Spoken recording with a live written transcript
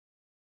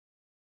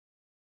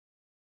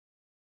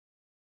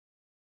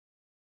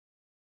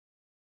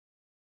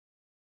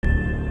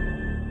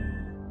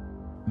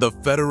the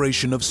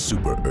Federation of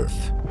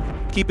Super-Earth,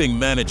 keeping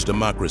managed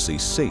democracy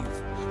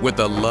safe with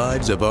the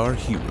lives of our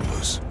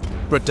heroes,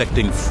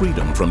 protecting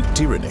freedom from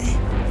tyranny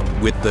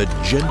with the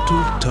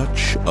gentle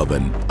touch of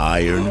an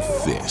iron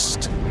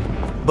fist.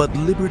 But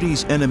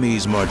liberty's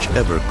enemies march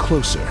ever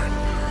closer.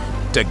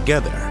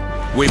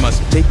 Together, we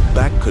must take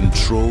back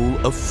control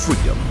of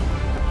freedom.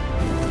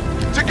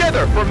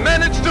 Together for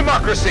managed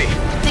democracy!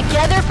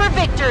 Together for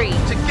victory!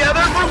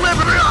 Together for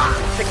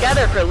liberty!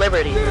 Together for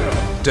liberty!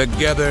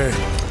 Together,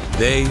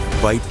 they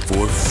fight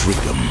for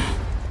freedom.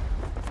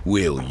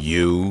 Will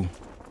you?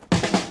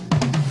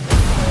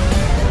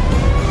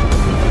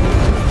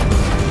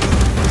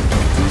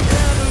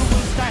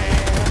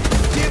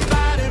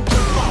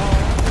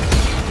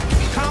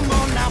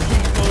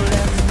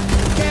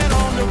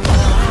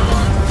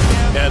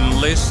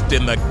 Enlist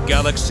in the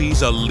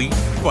galaxy's elite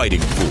fighting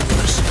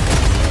force.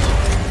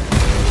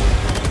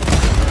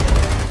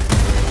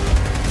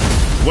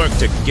 Work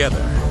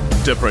together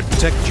to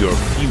protect your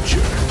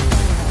future.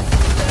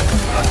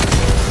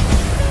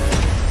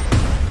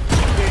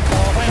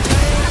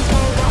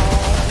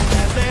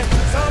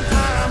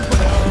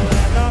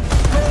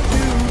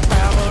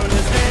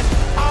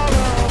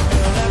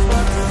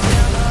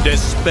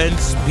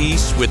 Dispense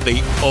peace with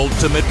the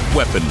ultimate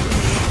weaponry.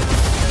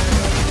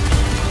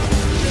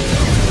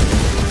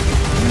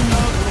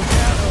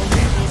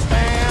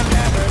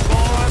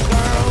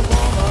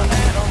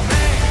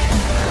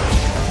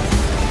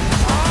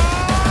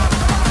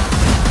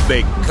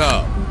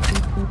 Become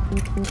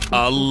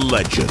a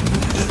legend.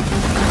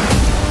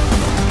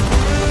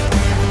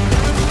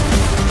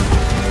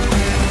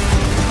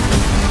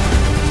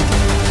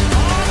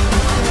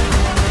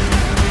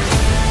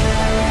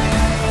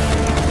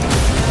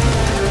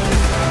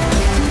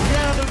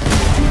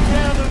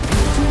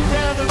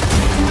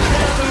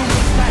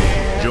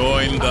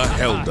 Join the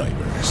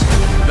Helldivers,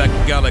 the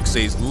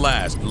galaxy's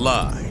last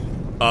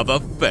line of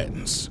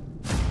offense.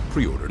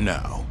 Pre-order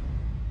now.